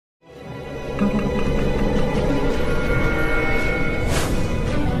Puji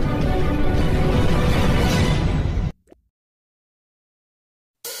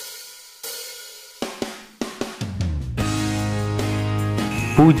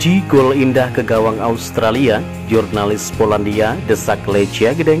gol indah ke gawang Australia, jurnalis Polandia Desak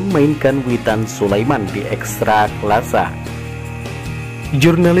Lechia Gedsank Mainkan Witan Sulaiman di extraklasa.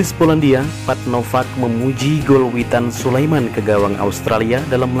 Jurnalis Polandia Novak memuji gol Witan Sulaiman ke gawang Australia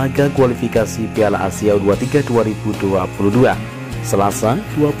dalam laga kualifikasi Piala Asia U23 2022, Selasa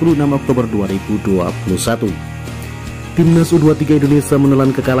 26 Oktober 2021. Timnas U23 Indonesia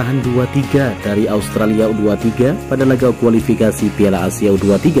menelan kekalahan 2-3 dari Australia U23 pada laga kualifikasi Piala Asia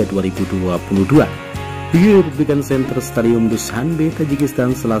U23 2022 di Republikan Center Stadium Dushanbe,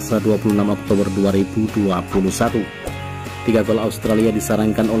 Tajikistan, Selasa 26 Oktober 2021. 3 gol Australia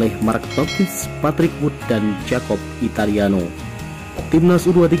disarankan oleh Mark Tokic, Patrick Wood, dan Jacob Italiano. Timnas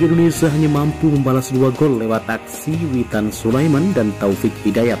U23 Indonesia hanya mampu membalas 2 gol lewat aksi Witan Sulaiman dan Taufik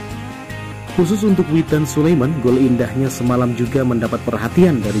Hidayat. Khusus untuk Witan Sulaiman, gol indahnya semalam juga mendapat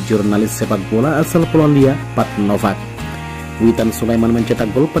perhatian dari jurnalis sepak bola asal Polandia, Novak. Witan Sulaiman mencetak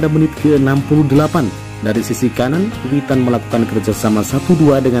gol pada menit ke-68. Dari sisi kanan, Witan melakukan kerjasama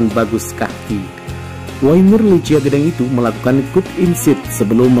 1-2 dengan Bagus Kahki. Winger Lechia Gedsank itu melakukan quick inside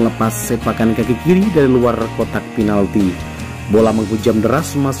sebelum melepas sepakan kaki kiri dari luar kotak penalti. Bola menghujam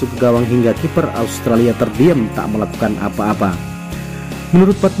deras masuk ke gawang hingga kiper Australia terdiam tak melakukan apa-apa.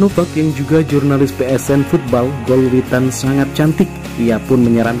 Menurut Novak yang juga jurnalis PSN Football, gol Witan sangat cantik. Ia pun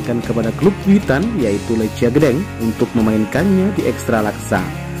menyarankan kepada klub Witan, yaitu Lechia Gedsank, untuk memainkannya di extraklasa.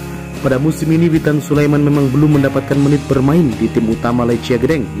 Pada musim ini Witan Sulaiman memang belum mendapatkan menit bermain di tim utama Lechia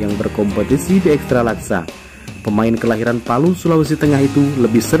Gedsank yang berkompetisi di extraklasa. Pemain kelahiran Palu, Sulawesi Tengah itu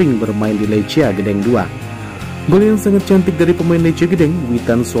lebih sering bermain di Lechia Gedsank 2. Gol yang sangat cantik dari pemain Lechia Gedsank,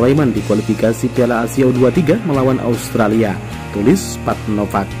 Witan Sulaiman di kualifikasi Piala Asia U23 melawan Australia, tulis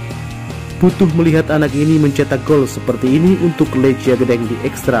Novak. Butuh melihat anak ini mencetak gol seperti ini untuk Lechia Gedsank di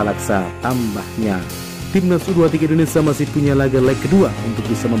extraklasa, tambahnya. Timnas U23 Indonesia masih punya laga leg kedua untuk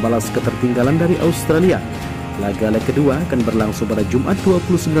bisa membalas ketertinggalan dari Australia. Laga leg kedua akan berlangsung pada Jumat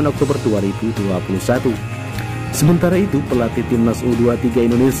 29 Oktober 2021. Sementara itu, pelatih Timnas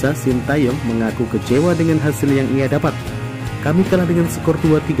U23 Indonesia, Sintayong, mengaku kecewa dengan hasil yang ia dapat. Kami kalah dengan skor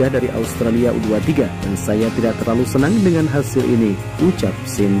 2-3 dari Australia U23 dan saya tidak terlalu senang dengan hasil ini, ucap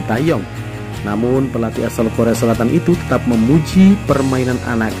Sintayong. Namun, pelatih asal Korea Selatan itu tetap memuji permainan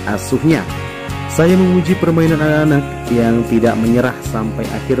anak asuhnya. Saya memuji permainan anak-anak yang tidak menyerah sampai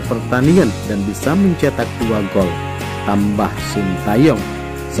akhir pertandingan dan bisa mencetak 2 gol, tambah Sintayong.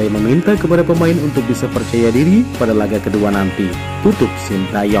 Saya meminta kepada pemain untuk bisa percaya diri pada laga kedua nanti, tutup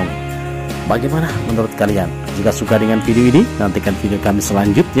Sintayong. Bagaimana menurut kalian? Jika suka dengan video ini, nantikan video kami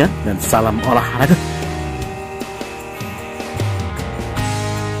selanjutnya dan salam olahraga.